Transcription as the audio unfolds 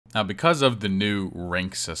Now, because of the new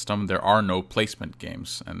rank system, there are no placement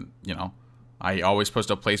games. And, you know, I always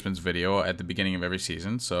post a placements video at the beginning of every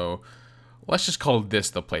season, so let's just call this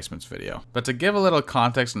the placements video. But to give a little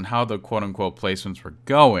context on how the quote-unquote placements were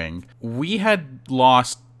going, we had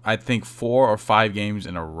lost, I think, 4 or 5 games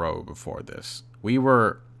in a row before this. We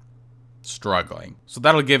were struggling. So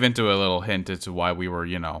that'll give into a little hint as to why we were,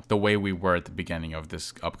 you know, the way we were at the beginning of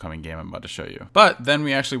this upcoming game I'm about to show you. But then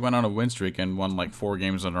we actually went on a win streak and won like 4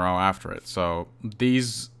 games in a row after it. So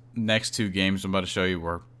these next 2 games I'm about to show you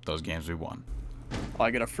were those games we won. Oh,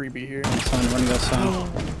 I got a freebie here. Run go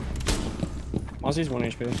son. Mozzie's 1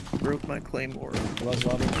 HP. Broke my claymore. Loves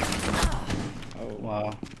lobby. Oh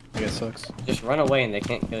wow. I guess sucks. Just run away and they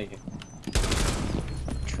can't kill you.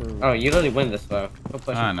 True. Oh, you literally win this though.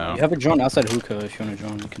 I know. You have a drone outside hookah if you want to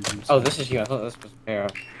drone. You can do Oh, this is you. I thought this was Arrow.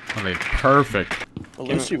 Okay, perfect. At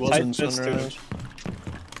least he wasn't Sunrise.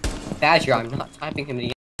 Badger, I'm not typing him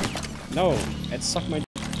the. No, it sucked my.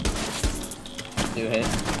 Do hit.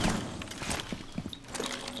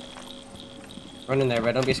 Run in there,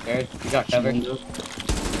 Red. Don't be scared. You got cover.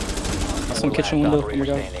 Some kitchen window. Oh my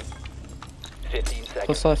god. 15 seconds.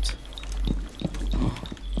 Close left.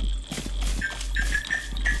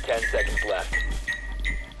 10 seconds left.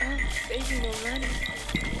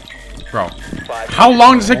 Bro, how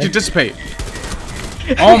long does it take to dissipate?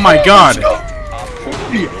 Oh my god.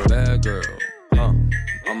 Bad girl,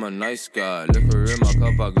 I'm a nice guy. Liquor in my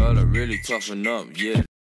cup, I gotta really toughen up, yeah.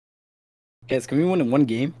 Guys, can we win in 1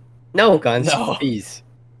 game? No, Guns. No. Please.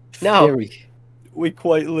 No. Scary. We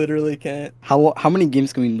quite literally can't. How many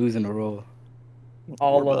games can we lose in a row?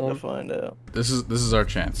 All We're of about them. to find out. This is our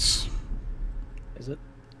chance. Is it?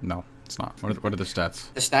 No, it's not. What are the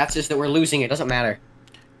stats? The stats is that we're losing. It doesn't matter.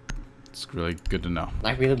 It's really good to know.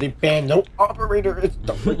 Like we literally banned no operator. It's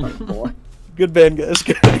double. Good ban, guys.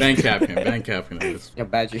 Ban Capcan. Ban Capcan. Yo,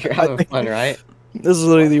 Badger, you're having fun, right? This is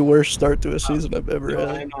literally the worst start to a season I've ever No,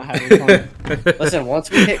 had. I'm not having fun. Listen,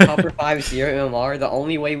 once we hit Copper 5 0 MMR, the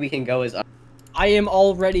only way we can go is up. I am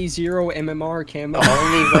already 0 MMR, Cam. The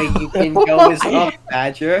only way you can go is up,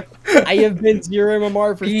 Badger. I have been 0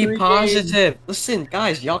 MMR for 3 Be games. positive. Listen,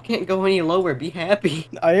 guys, y'all can't go any lower. Be happy.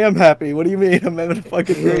 I am happy. What do you mean? I'm having a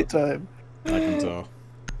fucking great time. I can tell.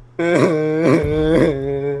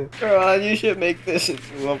 Ron, you should make this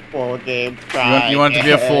into a full game. You want it to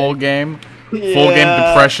be a full game? Full game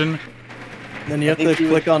depression? Then you have to think you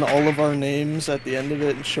click on all of our names at the end of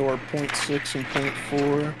it and show our 0.6 and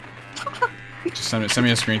 0.4. Just send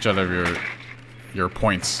me a screenshot of your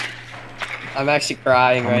points. I'm actually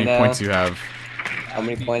crying How right many now. points you have. How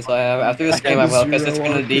many points do I have? After this game, I will, because it's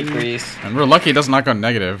going to decrease. And we're lucky it doesn't not go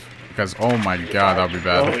negative. Because, oh my god, that would be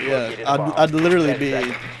Oh bad. yeah, I'd literally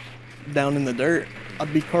be down in the dirt.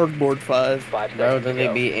 I'd be cardboard 5. Bro, literally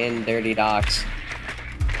be in dirty docks.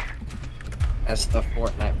 As the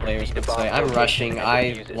Fortnite players would say. I'm rushing.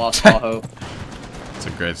 I lost all hope. It's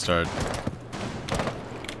a great start.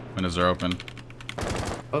 Windows are open.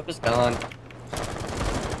 Hope is gone.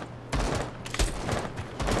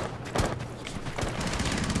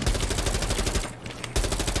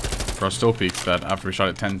 Bro still peeks that after we shot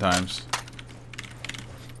it 10 times.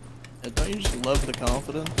 Don't you just love the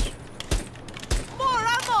confidence?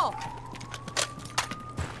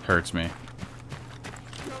 Hurts me.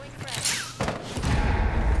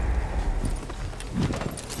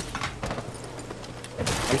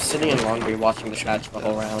 I'm sitting in laundry watching the shots the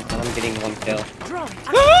whole round, and I'm getting 1 kill.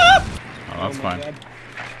 Oh, that's fine.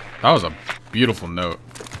 That was a beautiful note.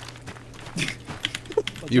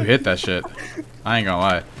 You hit that shit. I ain't gonna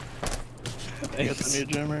lie. I got the new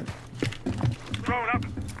jammer.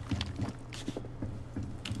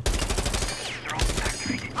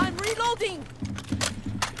 I'm reloading.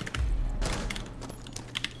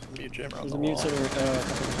 New jammer on There's the a mute wall.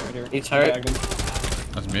 center, right here. He's hurt. Tagged him.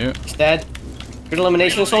 That's mute. He's dead. Good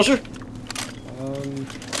elimination, soldier.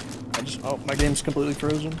 Oh, my game's completely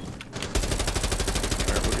frozen.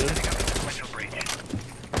 Alright, we're good.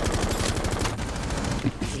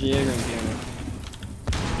 Jaeger and piano.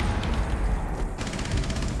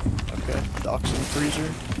 Okay, docks in the freezer.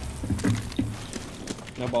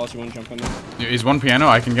 No balls, you want to jump on there? He's 1 piano.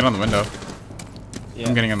 I can get on the window. Yeah.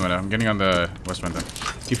 I'm getting on the window. I'm getting on the west window.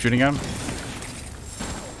 Keep shooting at him.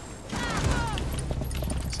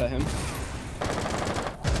 Is that him?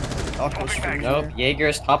 Dock was freezer. Nope, Jaeger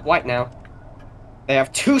is top white now. They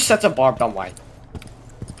have 2 sets of barbed on white.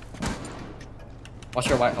 Watch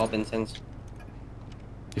your white hole, Vincent.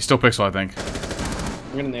 He's still pixel, I think.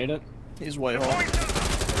 I'm gonna nade it. He's way hole.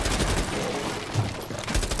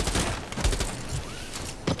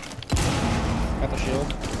 Got the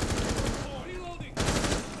shield.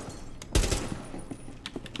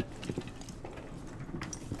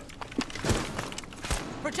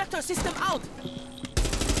 Projector system out.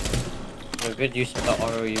 A good use of the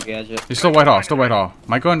ROU gadget. He's still White Hall. Still White Hall.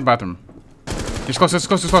 Might go in the bathroom. He's close. He's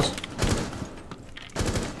close. He's close.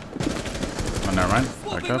 Oh, never mind.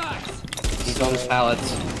 Back up. He's on his pallets.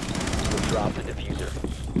 Drop the diffuser.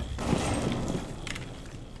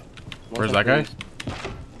 Where's that guy? I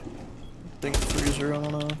think freezer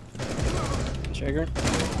on a. Shaker.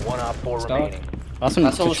 1 op 4 Stop. remaining. Last one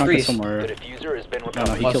That's to almost chunk it freeze. The somewhere. diffuser has been No,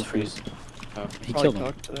 recovered. he Plus killed freeze. freeze. Oh. He Probably killed him.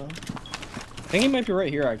 cocktail. I think he might be right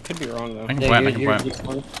here. I could be wrong though. I can Yeah, plant. I you're- can you're-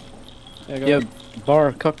 plant. Yeah, go Yeah, ahead.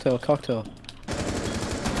 bar, cocktail.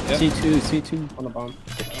 Yep. C2. On the bomb.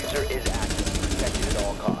 Diffuser is active. Protected at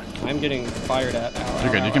all costs. I'm getting fired at. Ow,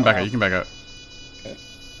 You're good. ow, You can ow, back ow. out. You can back out.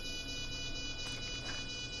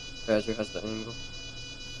 Badger has the angle.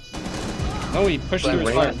 No, he pushed through his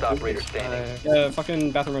fire. Last operator standing. Yeah,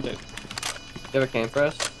 fucking bathroom rotate. You have a cam for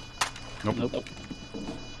us? Nope. Nope.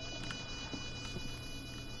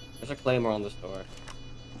 There's a claymore on this door.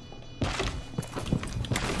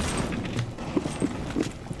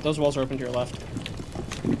 Those walls are open to your left.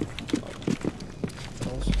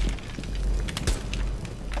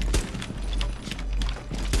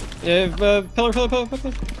 Yeah, pillar.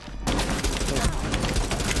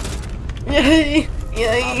 Yay!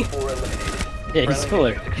 Yay! Op 4 eliminated. Yeah, he's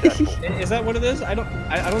Friendly filler. mission successful. Is that what it is? I don't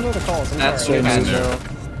know the calls. I'm That's sorry. so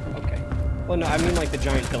Yeah. Okay. Well, no, I mean like the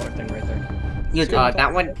giant pillar thing right there. You're good.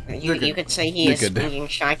 That one, you good. could say he You're is good. speaking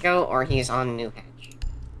Psycho or he's on New Hatch.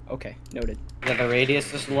 Okay, noted. Yeah, the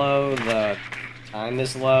radius is low, the time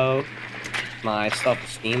is low, my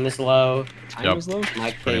self-esteem is low, Time Yep. is low.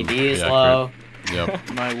 my Pretty- KD is yeah, low, Yep.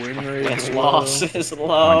 My win rate my is loss low. is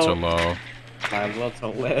Points are low, low. my will to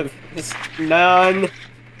live is none.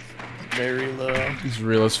 Very low. He's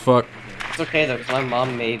real as fuck. It's okay though, because my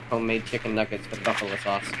mom made homemade chicken nuggets with buffalo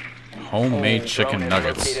sauce. Homemade Oh, chicken Drone has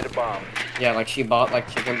nuggets. located a bomb. Yeah, like she bought like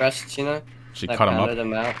chicken breasts, you know? She Like, cut them pounded up.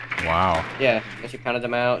 them out. Wow. Yeah, and she pounded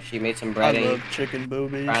them out, she made some I breading, love chicken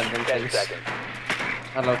boobies. fried them 10 things. seconds.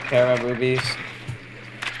 I love para rubies.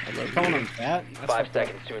 I love Calling him fat? That's 5 fucked up.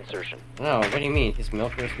 seconds to insertion. No, what do you mean? His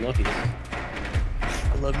milkers milkies.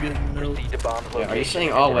 I love getting milk. Proceed to bomb Yeah, location. are you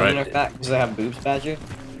saying all women Right. are fat because they have boobs, Badger?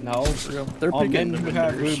 No. They're All men picking who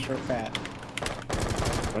have vendors. boobs are fat.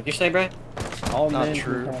 What'd you say, Bray? All Not men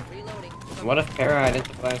true. who have... What if Para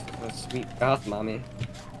identifies as a sweet goth mommy?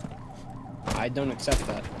 I don't accept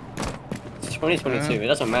that. It's 2022. It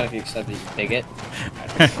doesn't matter if you accept it, you dig it.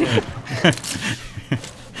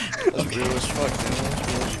 That's real as fuck, man.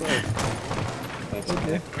 That's real as fuck.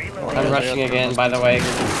 Okay. I'm rushing again, by the way.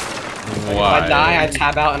 If I die, I Why?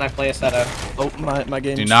 tab out and I play a setup. Oh, my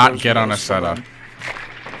game. Do not get on a setup.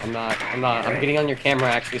 I'm not. I'm getting on your camera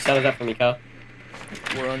actually. Set it up for me, Ko.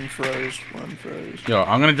 We're unfroze. Yo,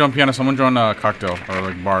 I'm gonna join piano. Someone join cocktail or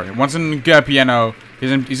like bar. Once in piano,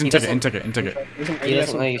 he's in He ticket. doesn't- There's an He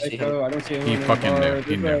doesn't ADS know you on see Psycho. I don't see He anyone in fucking the bar. knew.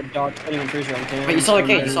 He There's a knew. dog sitting in freezer on cam. Wait, you saw the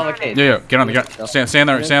cage. You saw the cage. Yeah, get on the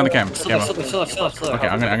stay on the cam. Still Camera. there, still there. Okay,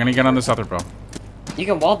 I'm gonna get on this other bro. You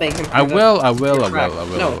can wallbang him. I through will. the- I will. through I the crack. will. I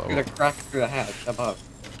will. No, I through will. the crack through the hatch above.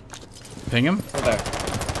 Ping him. Still there.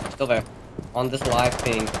 Still there. On this live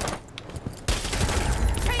ping.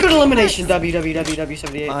 Good elimination,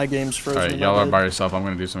 www78. My game's frozen. All right, in my y'all are bed. by yourself. I'm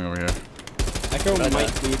gonna do something over here. Echo Right might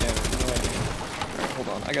now. be down. No idea. Hold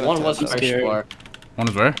on, I got One was first scared. floor. One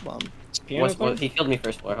is where? bomb. Piano player? He killed me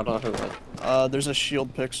first floor. I don't know who it was. There's a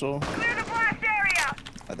shield pixel.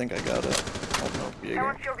 I think I got it. Oh no,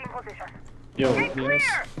 Jaeger. Yo, Yes.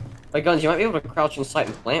 Wait, Guns, you might be able to crouch in sight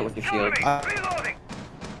and plant with your shield.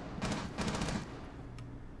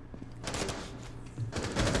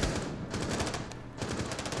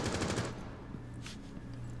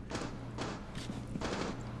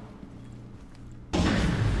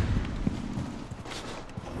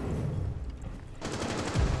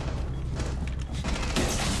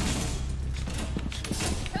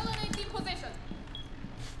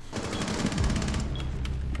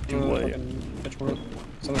 Wait. Which one?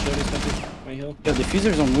 Someone showed us my hill. yo,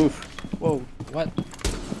 diffuser's on move. Whoa, what?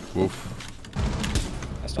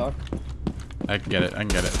 Woof. Let's talk. I can get it. I can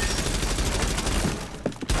get it.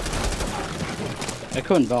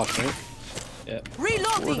 Echo and box, right? Yeah.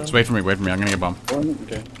 Reloading. Just wait for me. Wait for me. I'm gonna get bomb.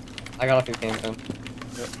 Okay. I got off your cam phone.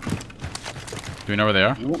 Do we know where they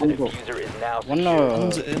are? One go. Diffuser is now One secure.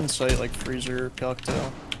 One's insight, like freezer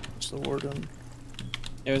cocktail. It's the warden.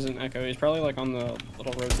 It was an Echo. He's probably like on the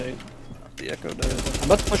little rotate. The echo died. I'm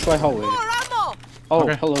about to push white hallway. More ammo. Oh,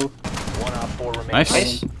 Okay. hello. 1 op 4 remaining.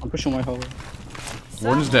 Nice. I'm pushing white hallway.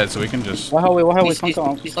 Warden's dead, so we can just. White hallway,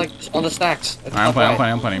 He's like on the stacks. It's I'm top playing.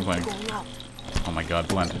 right. I'm playing. Oh my god,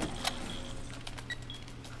 blend.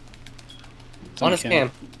 On his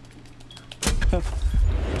cam.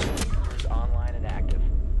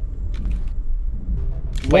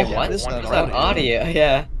 Wait, Yeah, what? this What's is that audio?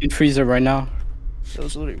 Yeah. In freezer right now. That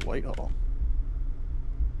was literally Whitehall.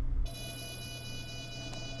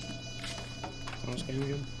 How's game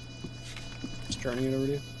again? Just turning it over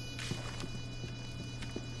to you.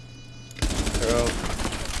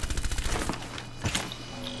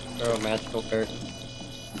 Throw magical Kurt.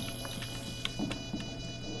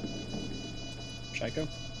 Psycho.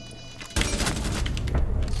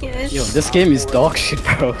 Yes. Yo, this game is dog shit,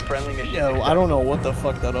 bro. Friendly mission. Yo, I don't know what the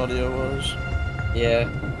fuck that audio was. Yeah.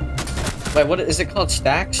 Wait, what is it called?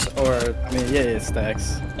 Stacks or I mean, yeah, it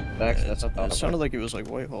stacks. stacks? That's what I It thought. sounded like it was like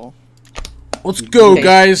Whitehall. Let's go, Hey.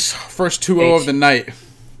 guys. First 2-0 of the night.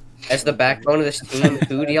 As the backbone of this team,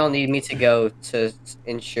 who do y'all need me to go to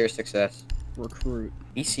ensure success? Recruit.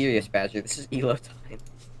 Be serious, Badger. This is ELO time.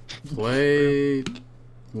 Wait.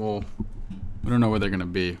 Well, we don't know where they're gonna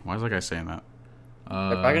be. Why is that guy saying that?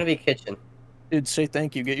 They're probably gonna be kitchen. Dude, say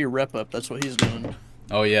thank you. Get your rep up. That's what he's doing.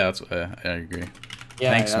 Oh yeah, that's. I agree.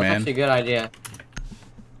 Yeah, Thanks, that's man. actually a good idea.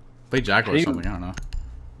 Play Jackal or something. I don't know.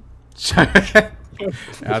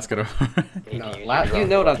 Yeah, that's good. You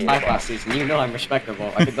know what I'm typed last season. You know I'm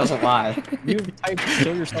respectable. Like, it doesn't lie. You've typed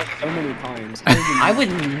kill yourself so many times. I would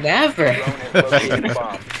never. Drone has located a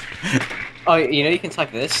bomb. Oh, you know you can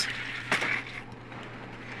type this?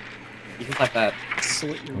 You can type that.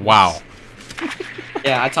 Slit your Wow.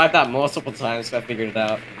 Yeah, I typed that multiple times, so I figured it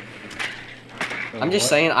out. I'm just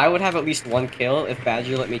saying, I would have at least one kill if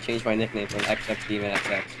Badger let me change my nickname from XX Demon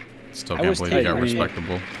XX. Still I can't was believe you got tight.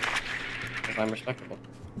 respectable. Because I'm respectable.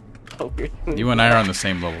 Oh, you're doing You and I are on the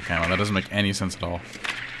same level, Camo. That doesn't make any sense at all.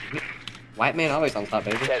 White man always on top,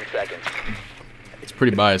 baby. 10 seconds. It's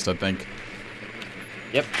pretty biased, I think.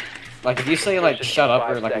 Yep. Like, if you say, like, shut up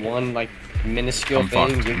or, like, one, like, minuscule I'm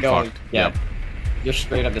thing, fucked. you're I'm going... fucked. Yeah. Yep. You're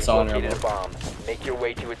straight up Located a dishonorable. bomb. Make your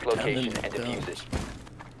way to its location and defuse it.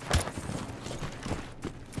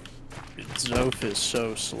 Zof is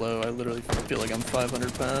so slow. I literally feel like I'm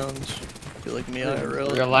 500 pounds. I feel like me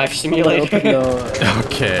IRL. Real life simulator.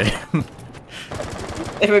 Okay.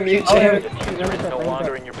 They would mute The him. diffuser is no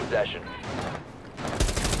longer in your possession.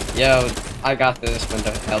 Yo, I got this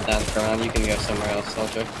window held down for round. You can go somewhere else,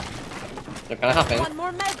 soldier. So can I hop in? I have no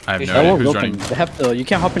That idea won't who's open. running. They have the. You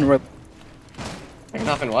can't hop in right. I can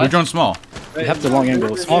hop in We're what? drone small. They have the long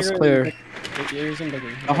angle. Small's clear.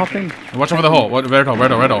 I'll hop in. Watch over the hole. What? Red hole.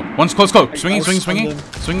 Red hole. Red hole. One's close. Close. Swinging. Swinging. Swinging.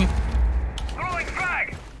 Swinging.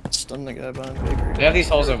 Stun the guy behind Bakery. They have these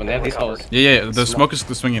holes open. They have these holes. Yeah. The smoke is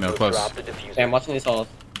swinging though. Close. Drop the diffuser. Okay, I'm watching these holes.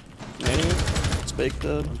 It's baked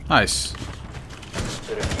dead. Nice.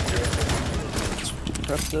 The diffuser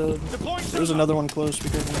Prep dead. There was another one close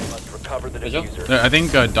because must recover the Is it? diffuser. I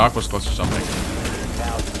think Doc was close or something.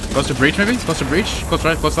 Close to breach, maybe? Close to breach? Close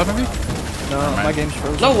right? Close left, maybe? no, man. my game's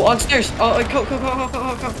frozen. No, on stairs. Oh, go.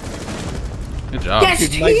 Good job. Yes,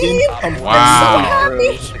 Dude, my game. I'm Wow.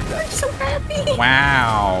 I'm so happy.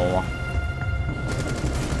 Wow.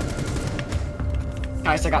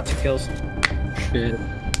 Guys, I got 2 kills. Shit.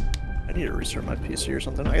 I need to restart my PC or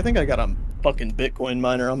something. I think I got a fucking Bitcoin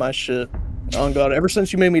miner on my shit. Oh god, ever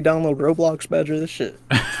since you made me download Roblox, Badger, this shit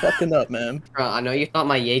fucking up, man. Bro, I know you thought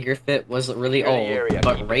my Jaeger fit was really Secure the old, area.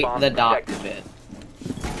 but Keep rate bombs the doc protected. fit.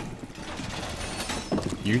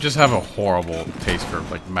 You just have a horrible taste for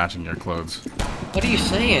like matching your clothes. What are you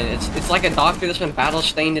saying? It's like a doctor that's been battle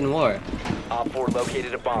stained in war. Op 4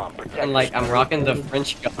 located a bomb. Protect And like I'm rocking the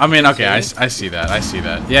French gun. I mean, okay, I see that. I see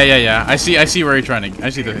that. Yeah. I see where you're trying to. I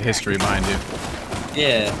see the history behind you.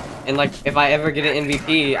 Yeah. And like if I ever get an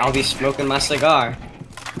MVP, I'll be smoking my cigar.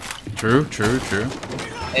 True.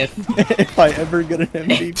 If If I ever get an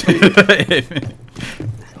MVP.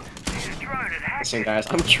 listen guys,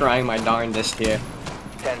 I'm trying my darndest here.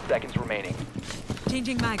 10 seconds remaining.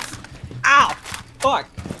 Changing mags. Ow! Fuck!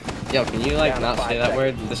 Yo, can you like Down to not 5 say that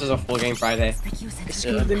word? This is a full game Friday. I squeezed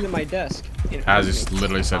into my desk. As he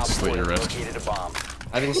literally said Op to 4 slit your has wrist. located a bomb.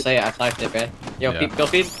 I didn't say it, I typed it, man. Yo, Yeah. keep kill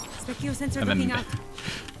feed. Specule sensor And then- looking out.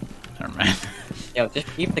 Never mind. Yo, just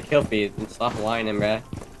keep the kill feed and stop whining, bruh.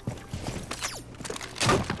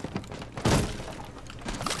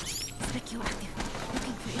 Specule active.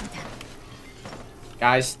 Looking for intel.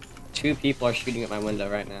 Guys, 2 people are shooting at my window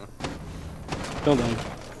right now. Kill them.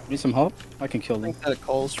 Need some help? I can kill I them. think that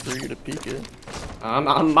calls for you to peek it.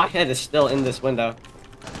 My head is still in this window.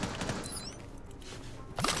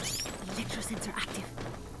 Electro sensor active.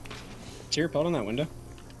 Is your pelt on that window?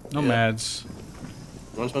 Nomads.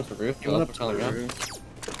 One's on the roof. Going The up other's to on the the roof.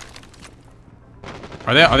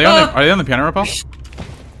 Are they on the piano rappel?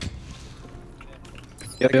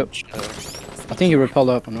 Yep. roof. I think he repelled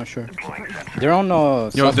up. I'm not sure. They're on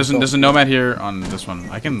Yo, there's a nomad here on this one.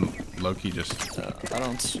 I can low-key just... I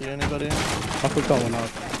don't see anybody. South went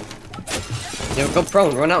out. Yo, go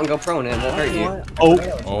prone. Run out and go prone. It won't hurt you.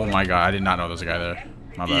 Oh my god, I did not know there was a guy there.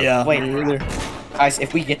 My bad. Yeah. Wait. me either. Guys,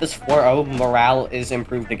 if we get this 4-0, morale is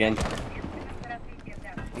improved again.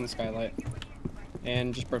 In the skylight.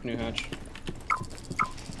 And just broke new hatch.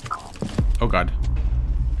 Oh god.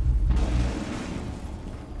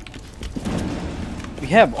 We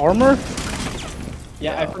have armor?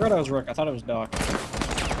 Yeah, I forgot I was Rook. I thought it was Doc.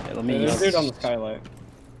 Yeah, let me There's a dude on the skylight.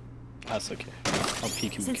 That's okay. I'll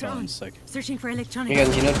peek him Sensor in a on. sec. Searching for electronics.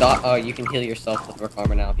 Because you know, Doc, you can heal yourself with Rook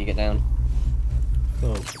armor now if you get down.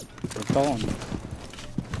 So, repel on.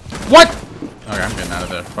 What? Okay, I'm getting out of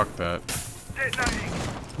there. Fuck that.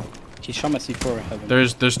 He shot my C4 heaven.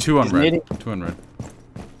 There's two on He's red. nading. Two on red.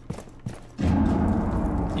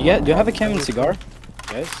 Yeah, do you have a cam and cigar?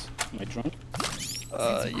 Guys? Am I drunk?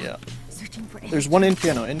 Yeah. Searching for There's one in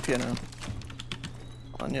piano,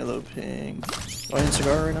 On yellow ping. One in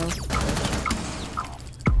cigar right now.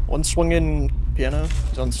 One swung in piano.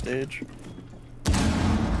 He's on stage. Do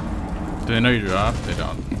they know you dropped? They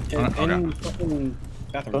don't. In Okay. fucking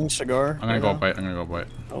bathroom. Going cigar. I'm gonna right go now. white. I'm gonna go white.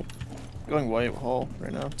 Going white hall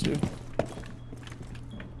right now too.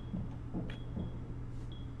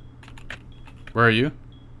 Where are you?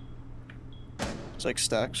 It's like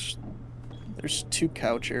stacks. There's two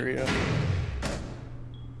couch area.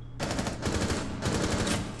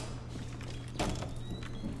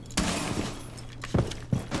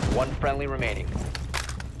 One friendly remaining.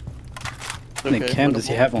 How many cam does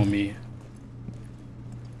he have on me?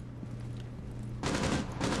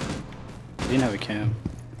 He didn't have a cam.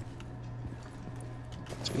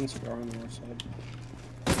 It's in the cigar on the north side.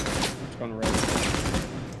 It's going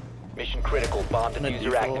red. Mission critical. Bomb And a diffuser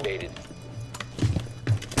default. activated.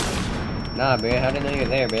 Nah, bro. How did they know you're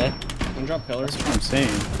there, bro? One drop pillars. That's what I'm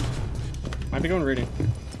saying. Might be going reading.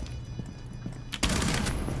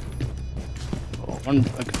 One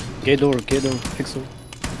gate door, pixel.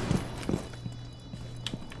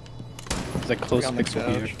 There's a close on the pixel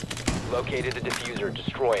couch. here. Located the diffuser.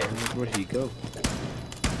 Destroy it. Where'd he go?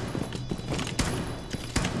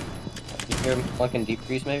 You hear him fucking deep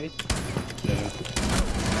freeze, maybe? Yeah.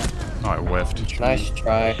 Oh, I whiffed. Nice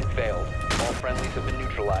try. Mission failed. All friendlies have been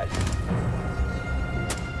neutralized.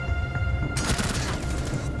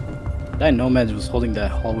 That nomad was holding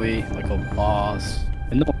that hallway like a boss.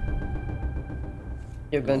 And no,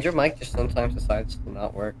 Yeah, Ben, your mic just sometimes decides to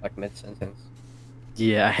not work, like mid-sentence.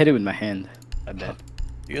 yeah, I hit it with my hand. I bet.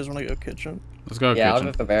 You guys want to go kitchen? Let's go Yeah, I'll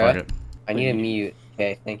kitchen. go for Vera. Fuck it. I need a mute.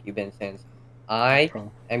 Okay, thank you, Ben Sands. I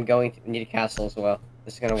Problem. am going to need a castle as well.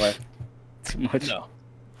 This is gonna work. Too much. No.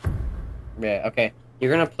 Yeah, okay.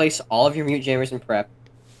 You're gonna place all of your mute jammers in prep.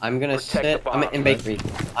 I'm gonna Protect sit. the I'm bomb. in bakery.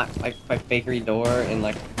 Like bakery door and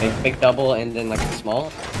like big double and then like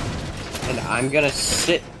small. And I'm gonna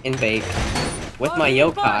sit and bake with my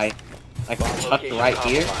yokai, like tucked right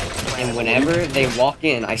here. And whenever they walk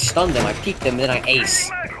in, I stun them, I peek them, then I ace.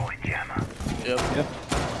 Yep.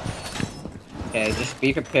 Okay, just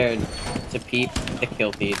be prepared to peep the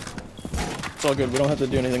kill feed. It's all good. We don't have to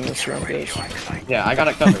do anything this round, guys. Yeah, I got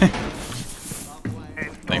it covered.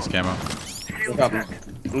 Thanks, Camo. No problem.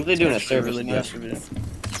 I'm literally doing a service. Really Yeah. nice of you.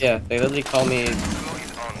 Yeah, they literally call me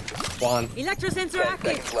Juan. Electrosensor 10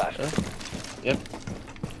 active. seconds left. Yep.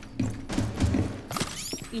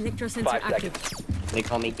 Electrosensor 5 active. seconds. They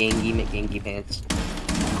call me Gengi McGengi Pants.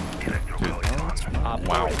 Op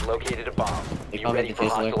 4 has located a bomb. They Be call me ready the for Jizzler.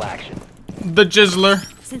 hostile action. The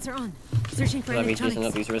Jizzler. Sensor on. Searching for I be jizzing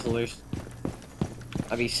up electronics. these Rizzlers.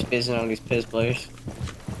 I be spizzing on these Piz players.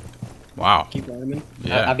 Wow. Keep rhyming.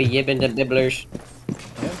 Yeah. I be yibbing the dibblers.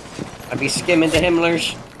 I be skimming the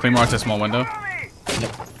himblers. Claymore at a small window.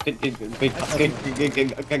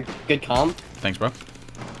 Good calm. Thanks, bro.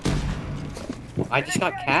 I just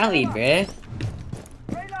got Cali, bruh.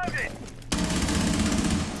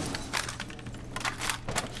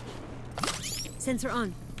 Sensor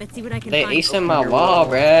on. Let's see what I can They find. acing my wall,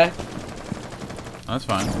 bruh. That's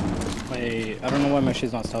fine. I don't know why my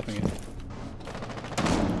shit's not stopping it.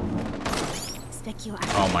 Specchio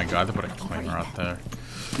active. Oh my god, they put a claimer out there.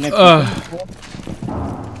 Next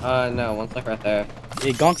No, one's like right there.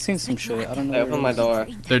 Yeah, Gonk's seen some shit. I don't know. They where opened it my is. door.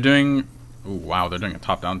 They're doing... Ooh, wow, they're doing a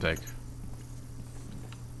top-down take.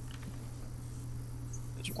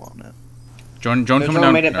 Just want it. Drone The coming drone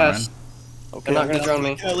down. made it Never past. mind. They're not gonna drone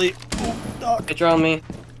me. Kelly. Oh, Doc. They drone me.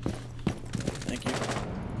 Thank you.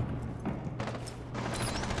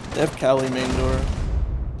 They have Cali main door.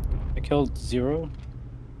 I killed 0.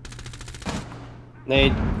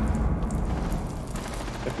 Nade.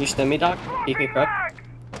 If you stim me, Doc, keep me prep.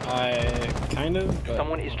 I kind of. But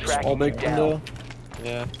Someone is All tracking you big down. window.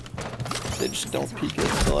 Yeah. They just don't peek it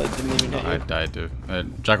until I didn't even hit I you. died, dude.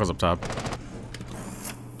 Jackal's up top.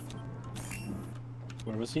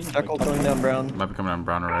 Where was he? Jackal coming down brown. Might be coming down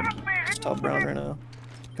brown or red. It's top brown right now.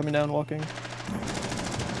 Coming down, walking.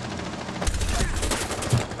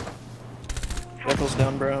 Jackal's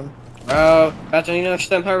down brown. Bro, Angelino,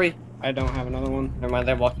 stim, hurry. I don't have another one. Never mind,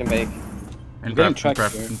 they walked in bake. In getting prep, in tracked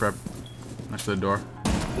prep, here. in prep. Next to the door.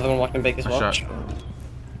 Another one walked in bake as I well.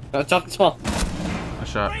 shot. Top and small. I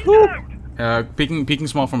shot. Peeking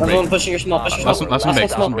small from Another one bait. pushing your small. Pushing Last one bait.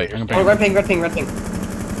 Last one bait. I'm Oh, gonna red ping, red ping, red ping.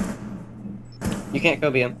 You can't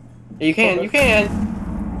Kobe him. You can, you can.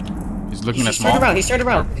 He's looking at He's small. turned around, he's turned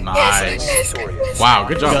around. Nice. Wow,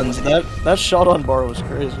 good job. Guns. That shot on bar was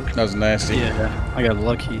crazy. That was nasty. Yeah, I got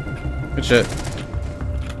lucky. Good shit.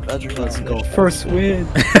 Badger, Let's go. First win.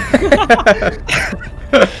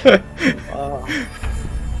 Wow.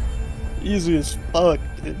 Easy as fuck,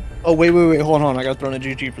 dude. Oh, wait, hold on. I got thrown a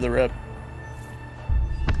GG for the rep.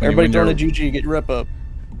 Everybody win throwing a your- GG, get your rep up.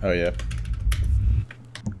 Oh yeah.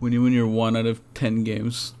 When you win your 1 out of 10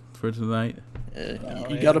 games for tonight. Yeah,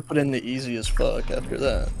 you gotta put in the easy as fuck after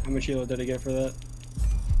that. How much elo did I get for that?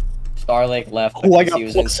 Starlake left. Oh, I because got he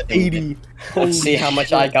was plus in- 80. Let's see how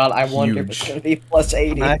much I got. I wonder if it's Huge. gonna be plus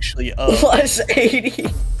 80. I'm actually up. Plus 80.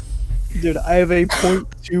 Dude, I have a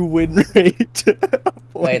 0.2 win rate.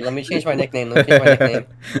 Wait, let me change my nickname. Let me change my nickname.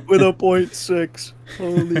 With a 0.6.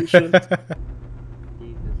 Holy shit.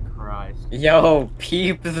 Jesus Christ. Yo,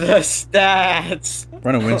 peep the stats.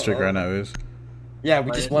 Run a win streak right now, Ooze. Yeah,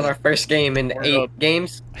 we just won our first game in We're 8 up.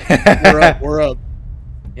 games. We're up.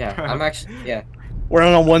 Yeah, I'm actually, yeah. We're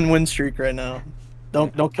on a 1 win streak right now.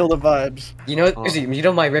 Don't kill the vibes. You know, you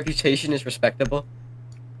know my reputation is respectable.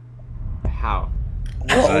 How?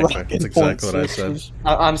 Exactly. That's exactly what I said.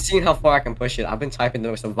 I'm seeing how far I can push it. I've been typing the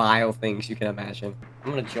most vile things you can imagine. I'm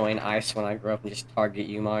gonna join ICE when I grow up and just target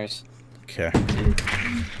you, Mars. Okay.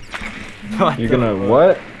 You're gonna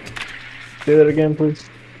what? Say that again, please.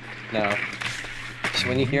 No. So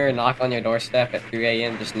when you hear a knock on your doorstep at 3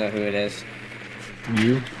 a.m., just know who it is.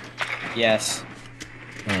 You? Yes.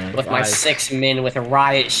 With my 6 men with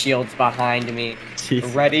riot shields behind me,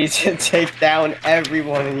 ready to take down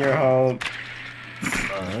everyone in your home.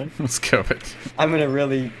 Alright. Let's go. I'm in a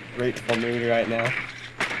really grateful mood right now.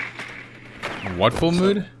 What full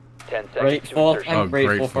mood? 10 seconds to Grateful. insertion. I'm Oh,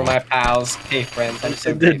 grateful grateful. for my pals, hey friends. I'm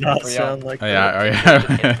so It did grateful not for y'all. sound like Oh that.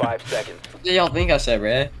 yeah, In 5 seconds. What do y'all think I said,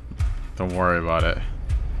 Red? Don't worry about it.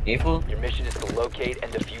 Hateful? Your mission is to locate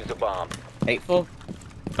and defuse a bomb. Hateful?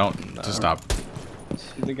 Don't. Just stop.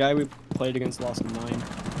 The guy we played against lost 9.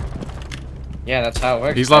 Yeah, that's how it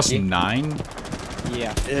works. He's lost Becky. 9?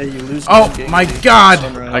 Yeah. Yeah, you lose. Oh one game, my you god!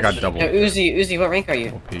 sunrise. I got double. Yo, Uzi, what rank are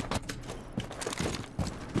you? Peek.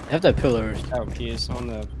 I have that pillar. Oh, he is on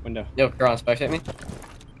the window. Yo, Karan, spec at me.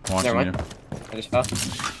 Watching Never you. mind. I just fell.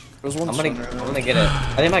 There's one I'm sunrise. gonna get it.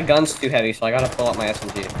 I think my gun's too heavy, so I gotta pull out my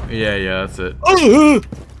SMG. Yeah, that's it.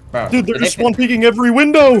 Bro, Dude, they're did just they, one peeking every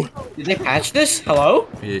window. did they patch this? Hello?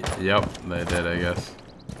 Yep, they did, I guess.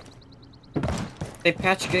 They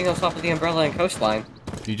patched getting on top of the umbrella and coastline.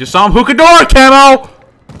 You just saw him hook a door, Camo!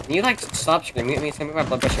 Can you like stop screaming at me? It's gonna make my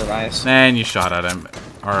blood pressure rise. Man, you shot at him.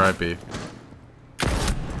 R.I.P.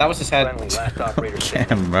 That was his head. Friendly last operator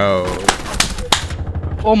standing. Camo.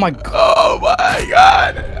 Oh my god. Oh my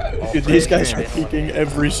god! Dude, these guys are peeking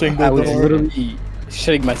every single I was door. literally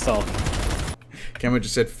shitting myself. Camo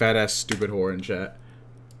just said fat ass stupid whore in chat.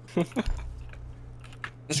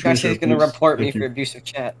 This guy says he's gonna please. report me Thank you. for abusive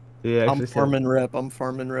chat. Yeah, I'm farming rep. I'm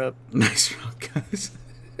farming rep. Nice round, guys.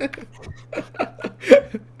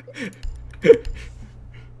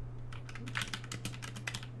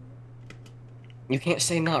 You can't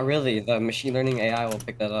say not really. The machine learning AI will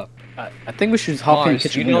pick that up. I think we should just hop in the Mars,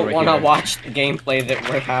 kitchen you window don't right want to here. watch the gameplay that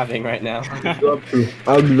we're having right now. I'd love to.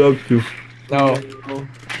 I'd love to. No,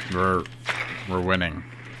 We're winning.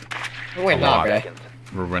 we're not, Ray. Seconds.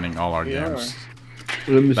 We're winning all our We games.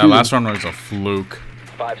 Let me That see last one was a fluke.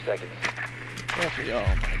 5 seconds. Oh my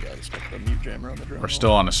god, it's got the mute jammer on the drone. We're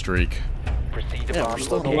still on a streak. Proceed to Yeah, bomb we're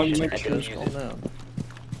still on a location streak. and Just defuse calm it. down.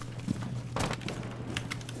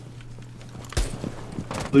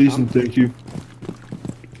 Please and thank you.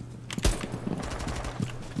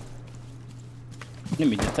 Let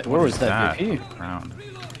me detect. Where was that VP? Round.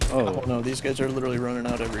 Oh Oh, no, these guys are literally running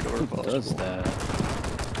out every door who possible. does that?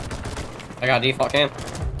 I got a default cam.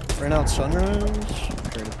 Ran out sunrise.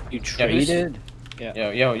 You traded?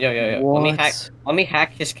 Yo. What? Let me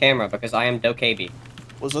hack his camera because I am DoKB.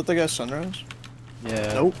 Was that the guy sunrise?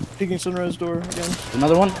 Yeah. Nope. Peeking sunrise door again.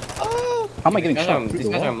 Another one? Oh! How am I getting shot? These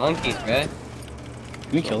guys are monkeys, man.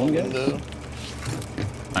 Can we kill him, guys? Window.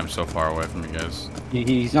 I'm so far away from you guys.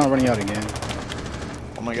 He's not running out again.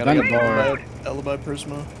 Oh my god, Behind I the got bar. alibi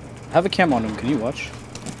Prisma. I have a cam on him. Can you watch?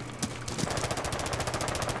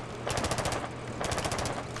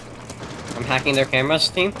 I'm hacking their cameras,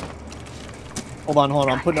 team. Hold on.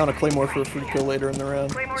 I'm putting on a claymore for a free kill later in the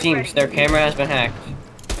round. Teams, their camera has been hacked.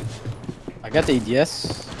 I got the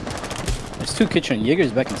ADS. There's 2 kitchen.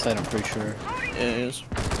 Jaeger's back inside, I'm pretty sure. Yeah, it is.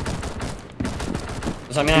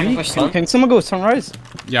 Does that mean I can push stun? Can someone go Sunrise?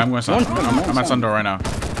 Yeah, I'm going sun. I'm at Sundoor right now.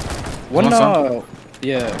 One, want sun?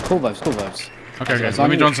 yeah, cool vibes. Okay, It's let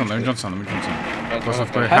me on join you. sun. Close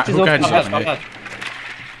off, clear. Hatch is Who open. catches Stop, me?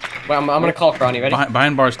 Wait, I'm gonna call Crony, ready?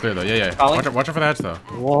 Behind bar is clear though. Yeah. Calling? Watch out for the hatch though.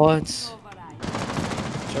 What?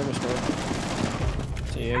 Service door.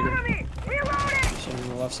 See Jaeger. Sitting on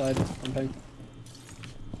the left side. I'm ping.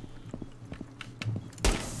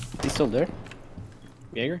 He's still there?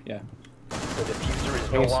 Jaeger? Yeah. The diffuser is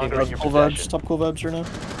Let no me see. longer in your Cool vibes. possession. Stop cool vibes right now.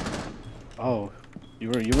 Oh, you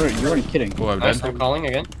weren't kidding. Cool, I'm Nice, dead. I'm calling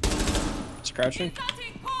again. It's crouching. Can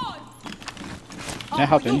I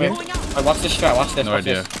hop in here? Wait, watch this strat, watch this. No watch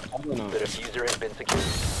idea. This. I don't know. The diffuser has been secured.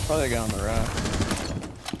 Probably the guy on the rack.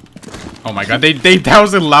 Oh my god, that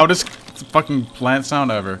was the loudest fucking plant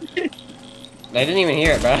sound ever. They didn't even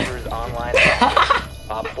hear it, bro. Diffuser is online.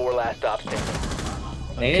 Op 4 last stop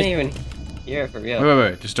standing. They didn't even hear it for real.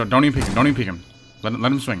 Wait. Just don't even peek him. Don't even peek him. Let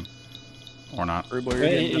him swing. Or not. Rude boy, you're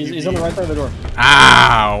Wait, getting he's on the right side of the door.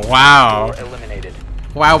 Ah, wow. Door eliminated.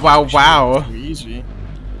 Wow. Easy.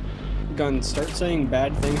 Gun, start saying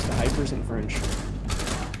bad things to hypers in French.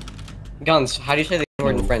 Guns, how do you say the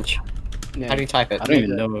word in French? Yeah. How do you type it? I don't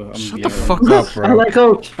even know. Shut the fuck up, I bro. like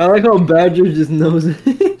how Badger just knows it.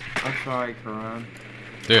 I'm sorry, Karan.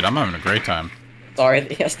 Dude, I'm having a great time. Sorry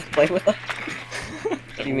that he has to play with us. What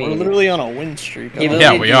do you We're mean? literally on a win streak. He I don't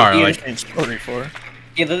Yeah, literally we did- are. He, Like, ain't sorry for.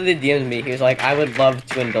 he literally DM'd me. He was like, I would love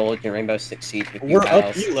to indulge in Rainbow Six Siege with you We're up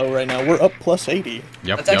pals. elo right now. We're up plus 80.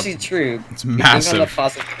 yep. That's actually true. It's You think on the massive.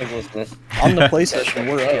 positive listeners. On the play session,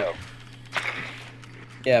 we're up.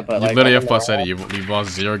 Yeah, but You like. literally on have plus the- 80. You've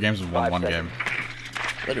lost 0 games and won 1 game.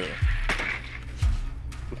 Literally.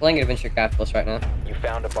 I'm playing Adventure Capitalist right now. You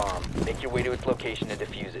found a bomb. Make your way to its location and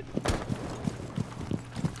defuse it.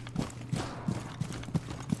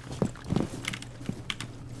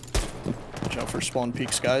 Watch out for spawn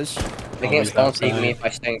peaks, guys. They can't spawn peek me if I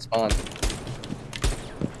stay in spawn.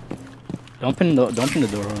 Don't pin the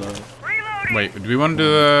door though. Wait, do we want to do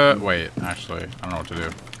the... Wait, actually, I don't know what to do.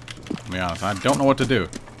 To be honest, I don't know what to do.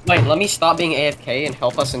 Wait, let me stop being AFK and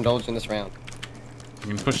help us indulge in this round. You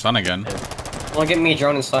can push sun again. Well, get me a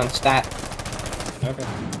drone and stun. Stat. Okay.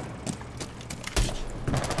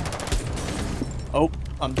 Oh,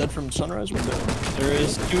 I'm dead from sunrise window. There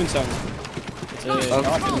is 2 inside. It's a Oh.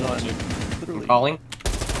 drop in the I'm Literally. calling.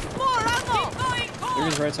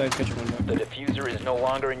 There's right side kitchen window. The diffuser is no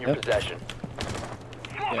longer in your Yep. possession.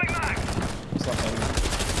 Yeah. It's left side.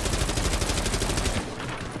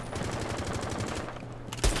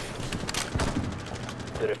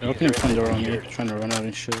 The They're diffuser opening has front been door on me, secured. trying to run out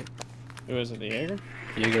and shit. Who is it, the Jaeger?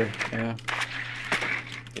 Jaeger, yeah.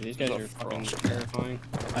 Yeah, these guys are fucking terrifying.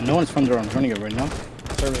 I know one's front door. I'm running it right now.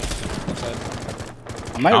 Service. Left side.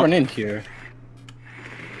 I might Oh. run in here.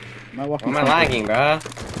 I might walk Why in am I front lagging, bruh?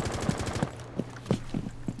 door.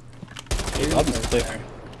 I'll just clear.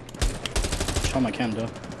 Show my cam though.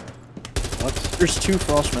 What? There's 2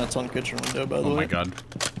 frost mats on kitchen window, by the Oh way. my god.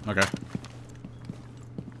 Okay.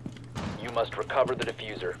 You must recover the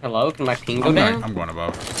diffuser. Hello? Can my ping go I'm down? going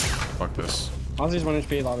above. Fuck this. Ozzy's 1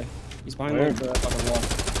 HP lobby. He's behind Where? the fucking wall.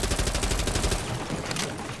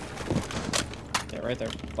 Yeah, right there.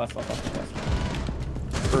 Left.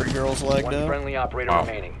 Furry girl's lagged One out. friendly operator Wow,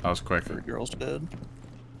 remaining. that was quick. Furry girl's dead.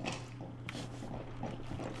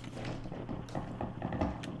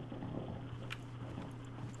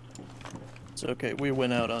 It's okay. We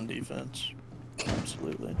win out on defense.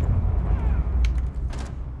 Absolutely.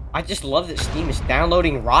 I just love that Steam is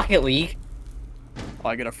downloading Rocket League. Oh,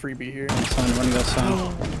 I got a freebie here. Sun, running that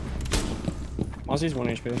sun. Ozzy's 1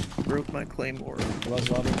 HP. Broke my claymore. He was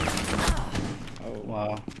lobby. Oh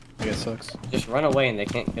wow. I guess sucks. Just run away and they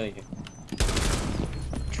can't kill you.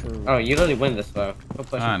 True. Oh, you literally win this though. Go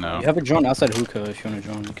play I some know. You have a drone outside hookah if you want a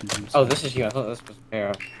drone. You can do Oh, this is you. I thought this was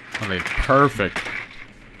Pharaoh. Okay, perfect.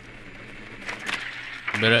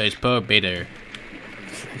 Better is per better.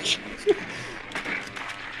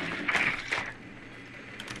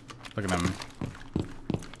 Look at them.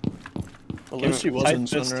 Well, Lucy was Tight in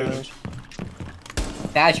fist, sunrise.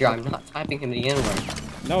 Badger, I'm not typing him the N-word.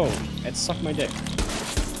 No, it sucked my dick.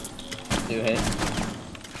 Do hit.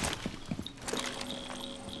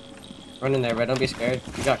 Run in there, bro. Don't be scared.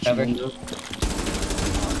 You got cover.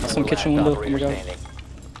 Some kitchen window. Oh my god.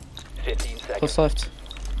 15 seconds. Close left.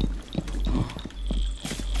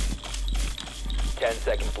 10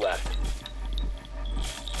 seconds left.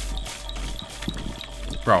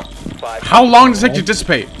 Bro, 5 how long does it take to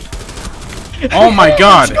dissipate? Oh my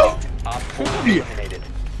god. Op 4 eliminated.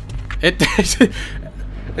 It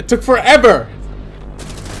it took forever.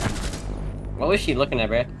 What was she looking at,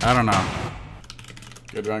 bro? I don't know.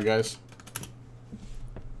 Good round, guys.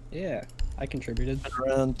 Yeah, I contributed.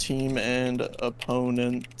 Round team and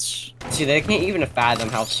opponents. See, they can't even fathom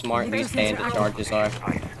how smart these bandit charges are.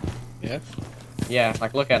 Yeah. Yeah,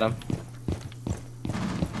 like look at them.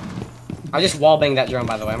 I just wallbanged that drone,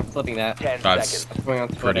 by the way. I'm flipping that. 10 That's seconds. Going on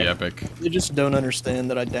pretty Twitter. epic. They just don't understand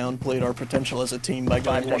that I downplayed our potential as a team by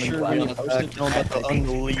going 1 and 3 on attack. Tell them about the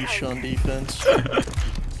unleash on defense.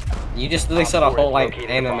 You just literally said a whole like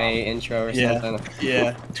anime intro or something.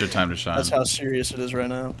 Yeah. It's your time to shine. That's how serious it is right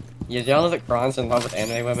now. Yeah, y'all know that Kron's in love with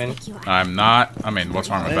anime women? I'm not. I mean, what's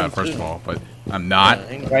wrong with that, first of all? But I'm not.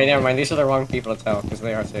 Right, never mind. These are the wrong people to tell, because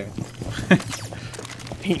they are too.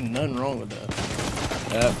 Ain't nothing wrong with that.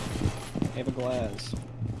 Yep. Have a glass. So,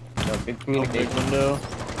 good Big communication. window.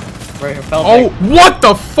 Right, who fell Oh, back. what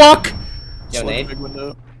the fuck? Yo, Select Nate. big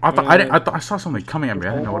window. I thought I saw something coming at me.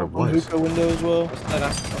 I didn't know what it One was. hookah window as well.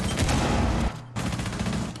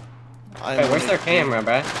 Wait, where's their camera,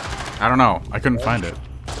 bruh? I don't know. I couldn't find it.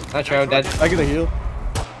 Metro, dead. I get a heal.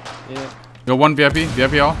 Yeah. Yo, one VIP.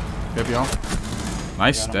 VIP all. VIP all.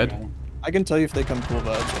 Nice, dead. I can tell you if they come full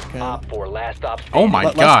vibes. I can. Op 4 last stop. Oh my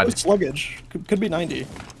Last god. one's Sluggage. Could be 90.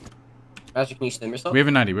 Magic, can you stim yourself? We have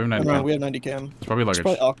a 90. We have a 90. No, we have 90 cam. It's probably It's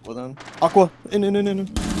luggage. probably Aqua then. Aqua. In.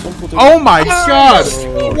 Oh my god!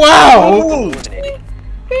 Wow!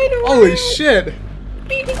 Holy shit!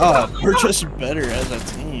 Oh, we're just better as a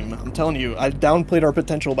team. I'm telling you, I downplayed our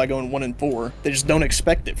potential by going 1 and 4. They just don't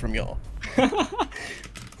expect it from y'all.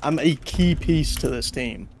 I'm a key piece to this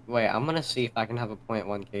team. Wait, I'm gonna see if I can have a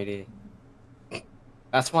 .1 KD.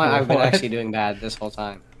 That's why I've been actually doing bad this whole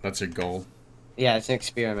time. That's your goal. Yeah, it's an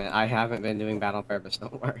experiment. I haven't been doing bad on purpose,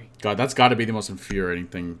 don't worry. God, that's got to be the most infuriating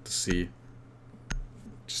thing to see.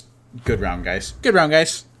 Just good round, guys. Good round,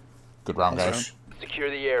 guys. Good round, guys. Secure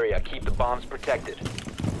the area. Keep the bombs protected.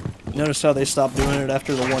 Notice how they stopped doing it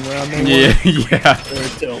after the 1 round they Yeah, won? yeah. They're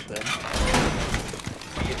tilted.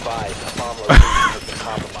 Be advised, the bomb location has been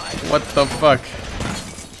compromised. What the fuck?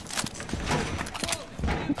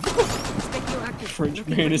 French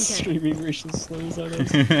man is streaming racial slurs on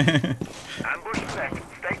us.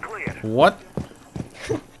 What?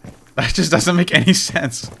 That just doesn't make any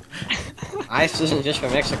sense. Ice isn't just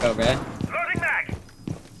from Mexico, bruh.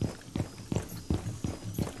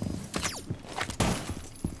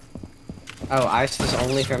 Oh, ice is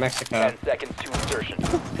only for Mexico. 10 seconds to insertion.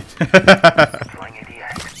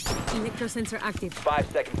 Electro sensor active.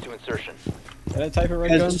 5 seconds to insertion. Can I type it right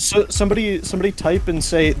gun? Somebody type and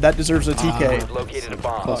say that deserves a TK. We've located a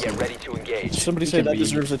bomb. Get ready to engage. Somebody say that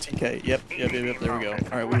deserves a TK. Yep. There we go.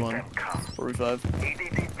 All right, we won. 45.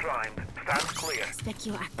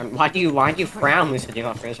 Specchio active. And why do you frown when you said you're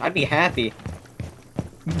not French? I'd be happy.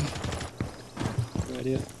 No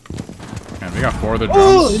idea. Man, we got 4 of the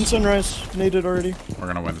Oh, in drones. sunrise. Naded already. We're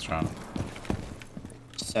gonna win this round.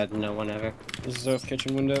 Said no one ever. This is off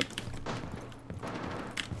kitchen window.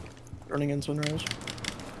 Running in sunrise.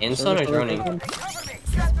 Insun or droning?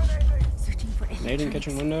 Searching for Nade in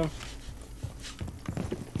kitchen window.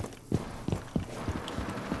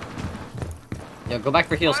 Yo, go back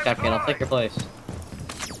for heals, Captain. I'll take your place.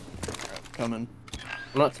 Coming.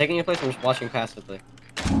 I'm not taking your place, I'm just watching passively.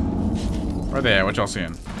 Where are they at? What y'all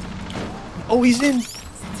seeing? Oh, he's in.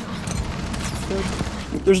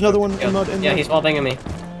 There's another one. Yo, Not in yeah, there. he's wallbanging me.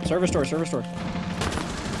 Service door.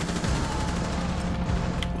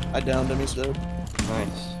 I downed him. He's dead.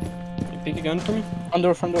 Nice. You peek a gun for me? Front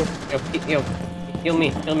door. Yo, heal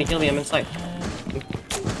me, I'm inside.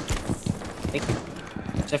 Thank you.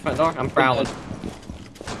 Is that front door? I'm prowling.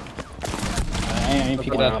 I ain't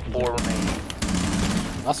peeking Look out. 4 remaining.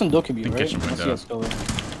 That's some Dokubi, In right? kitchen Let's see window. what's going.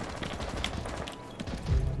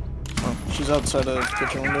 Oh, she's outside of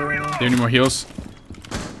kitchen window right now. Do you have any more heals?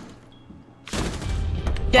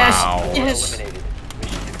 Yes! Wow. Yes! Eliminated.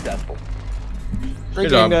 Mission successful. Great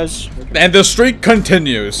Good game, job. guys. And the streak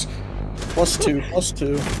continues.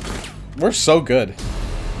 +2. We're so good.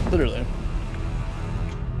 Literally.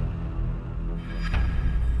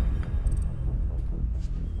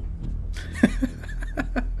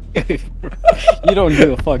 You don't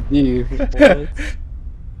give a fuck, do you?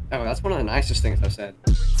 Oh, that's one of the nicest things I've said.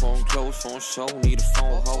 Phone close, phone show, need a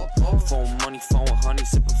phone hoe. Phone money, phone honey,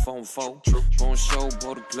 sipping phone foe. Phone show,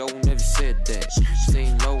 blow the glow, never said that.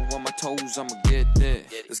 Staying low on my toes, I'ma get that.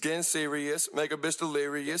 It's getting serious, make a bitch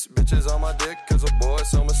delirious. Bitches on my dick, cause a boy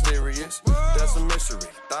so mysterious. That's a mystery,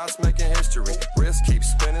 thoughts making history. Wrist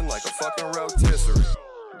keeps spinning like a fucking rotisserie.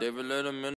 David let him in.